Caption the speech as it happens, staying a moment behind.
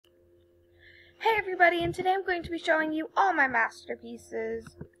Hey everybody, and today I'm going to be showing you all my masterpieces.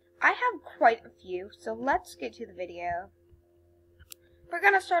 I have quite a few, so let's get to the video. We're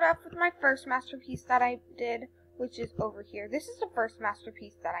going to start off with my first masterpiece that I did, which is over here. This is the first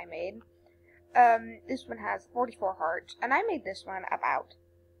masterpiece that I made. This one has 44 hearts, and I made this one about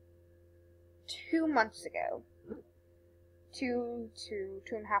 2 months ago. Two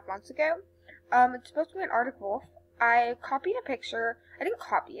and a half months ago. It's supposed to be an Arctic wolf. I copied a picture. I didn't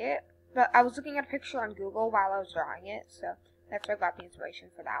copy it, but I was looking at a picture on Google while I was drawing it, so that's where I got the inspiration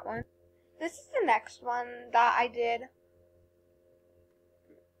for that one. This is the next one that I did.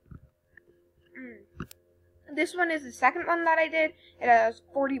 This one is the second one that I did. It has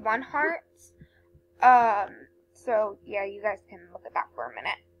 41 hearts. So yeah, you guys can look at that for a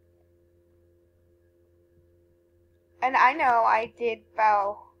minute. And I know I did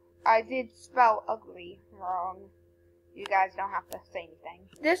spell ugly wrong. You guys don't have to say anything.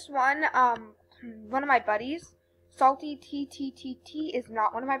 This one, one of my buddies, Salty TTTT, is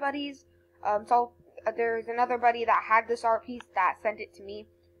not one of my buddies. There's another buddy that had this art piece that sent it to me.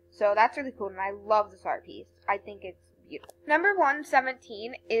 So that's really cool, and I love this art piece. I think it's beautiful. Number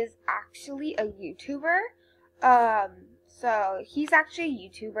 117 is actually a YouTuber. So he's actually a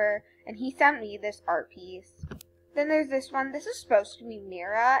YouTuber, and he sent me this art piece. Then there's this one. This is supposed to be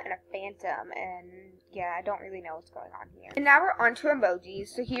Mira and a phantom, and yeah, I don't really know what's going on here. And now we're on to emojis.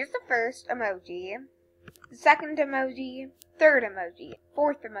 So here's the first emoji, the second emoji, third emoji,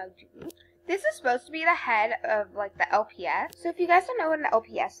 fourth emoji. This is supposed to be the head of, like, the LPS. So if you guys don't know what an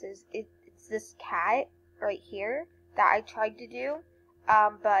LPS is, it's this cat right here that I tried to do,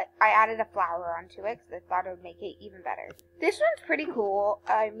 but I added a flower onto it because I thought it would make it even better. This one's pretty cool.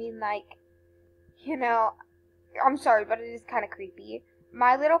 I mean, like, you know, I'm sorry, but it is kind of creepy.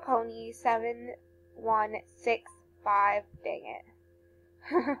 My Little Pony 7165. Dang it.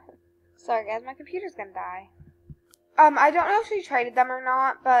 Sorry guys, my computer's gonna die. I don't know if she traded them or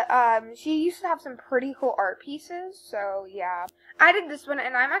not, but she used to have some pretty cool art pieces, so yeah. I did this one,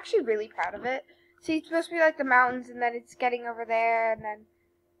 and I'm actually really proud of it. See, it's supposed to be like the mountains, and then it's getting over there, and then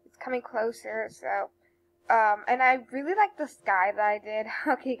it's coming closer, so. And I really like the sky that I did.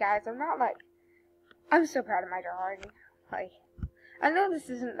 Okay guys, I'm so proud of my drawing. Like, I know this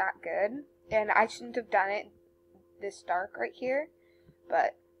isn't that good, and I shouldn't have done it this dark right here,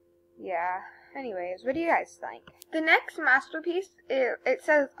 but yeah. Anyways, what do you guys think? The next masterpiece, it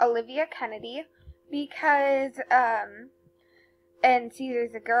says Olivia Kennedy, because, and see,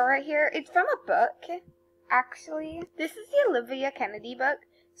 there's a girl right here. It's from a book, actually. This is the Olivia Kennedy book.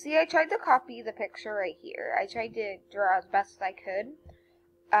 See, I tried to copy the picture right here. I tried to draw as best as I could.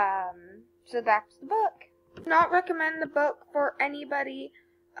 So that's the book. Not recommend the book for anybody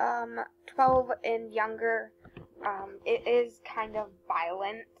 12 and younger. It is kind of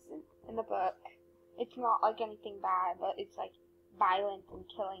violent in the book. It's not like anything bad, but it's like violent and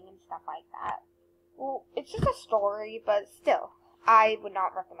killing and stuff like that. Well, it's just a story, but still, I would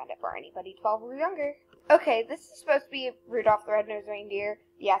not recommend it for anybody 12 or younger. Okay, this is supposed to be Rudolph the Red-Nosed Reindeer.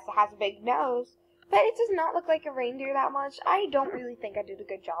 Yes, it has a big nose, but it does not look like a reindeer that much. I don't really think I did a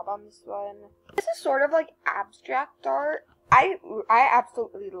good job on this one. This is sort of like abstract art. I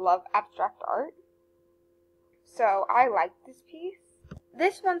absolutely love abstract art. So I like this piece.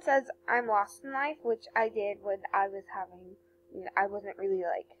 This one says, I'm lost in life, which I did when I was having, I wasn't really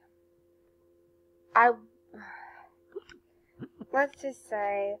like, let's just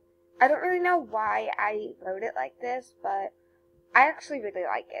say, I don't really know why I wrote it like this, but I actually really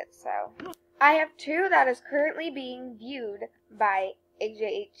like it, so. I have two that is currently being viewed by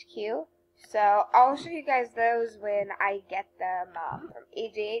AJHQ, so I'll show you guys those when I get them from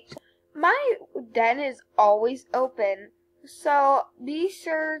AJH. My den is always open, so be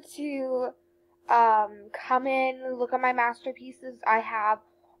sure to come in, look at my masterpieces. I have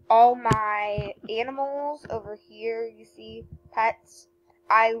all my animals over here. You see, pets.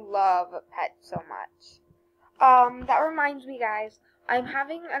 I love pets so much. That reminds me, guys, I'm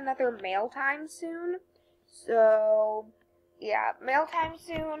having another mail time soon. So, yeah, mail time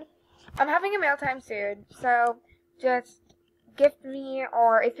soon. I'm having a mail time soon, so just gift me,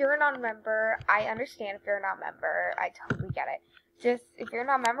 or if you're a non-member, I understand if you're a non-member, I totally get it. Just, if you're a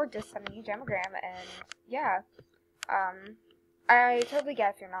non-member, just send me a gemogram, and yeah, I totally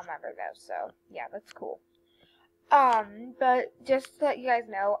get if you're not a member, though, so, yeah, that's cool. But just to let you guys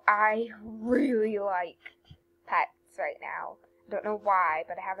know, I really like pets right now. I don't know why,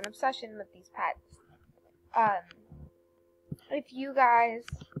 but I have an obsession with these pets. If you guys,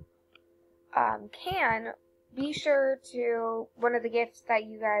 can, be sure to, one of the gifts that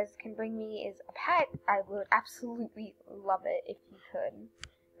you guys can bring me is a pet. I would absolutely love it if you could.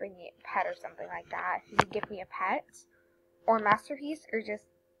 bring me a pet or something like that. If you could give me a pet or masterpiece, or just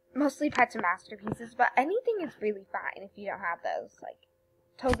mostly pets and masterpieces, but anything is really fine if you don't have those. Like,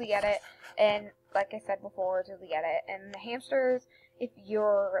 totally get it. And like I said before, totally get it. And the hamsters, if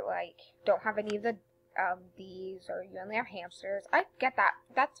you're like don't have any of the these, or you only have hamsters, I get that.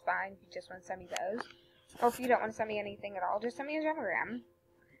 That's fine if you just want to send me those. Or if you don't want to send me anything at all, just send me a Animljam.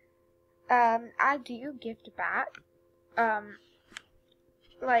 I do gift back.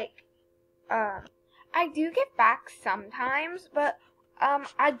 I do give back sometimes, but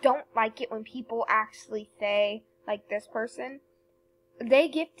I don't like it when people actually say, like this person, they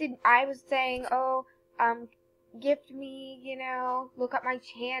gifted, I was saying, oh, gift me, you know, look up my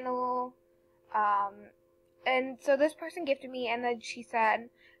channel, and so this person gifted me, and then she said,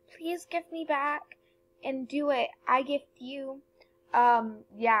 please gift me back, and do it, I gift you.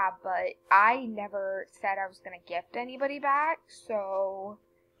 Yeah, but I never said I was gonna gift anybody back, so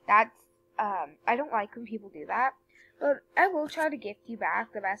that's, I don't like when people do that, but I will try to gift you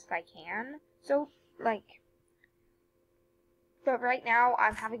back the best I can. So, like, but right now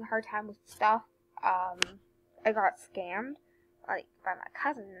I'm having a hard time with stuff. I got scammed, like, by my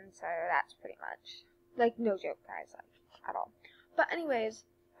cousin, and so that's pretty much, like, no joke, guys, like, at all. But anyways,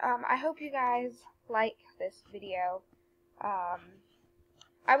 I hope you guys like this video.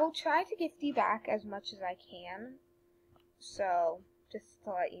 I will try to gift you back as much as I can, so just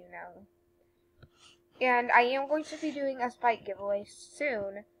to let you know. And I am going to be doing a spike giveaway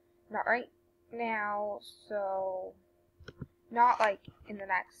soon, not right now, so not like in the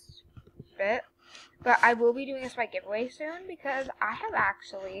next bit, but I will be doing a spike giveaway soon because I have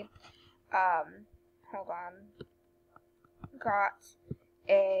actually, hold on, got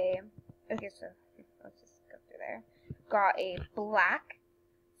a, okay, so let's just go through there, got a black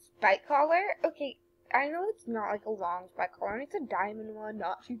spike collar. Okay, I know it's not like a long spike collar, and it's a diamond one,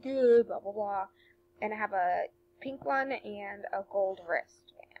 not too good, blah blah blah. And I have a pink one and a gold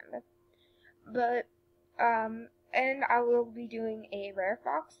wristband. But and I will be doing a rare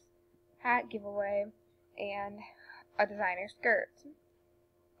fox hat giveaway and a designer skirt.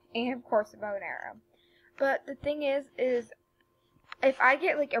 And of course a bow and arrow. But the thing is if I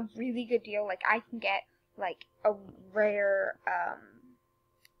get like a really good deal, like I can get like a rare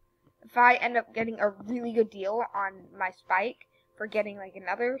if I end up getting a really good deal on my spike for getting like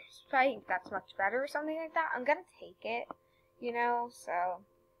another spike that's much better or something like that, I'm gonna take it, you know, so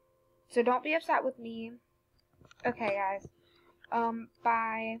don't be upset with me. Okay guys,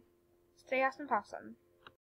 bye, stay awesome, Pawsome.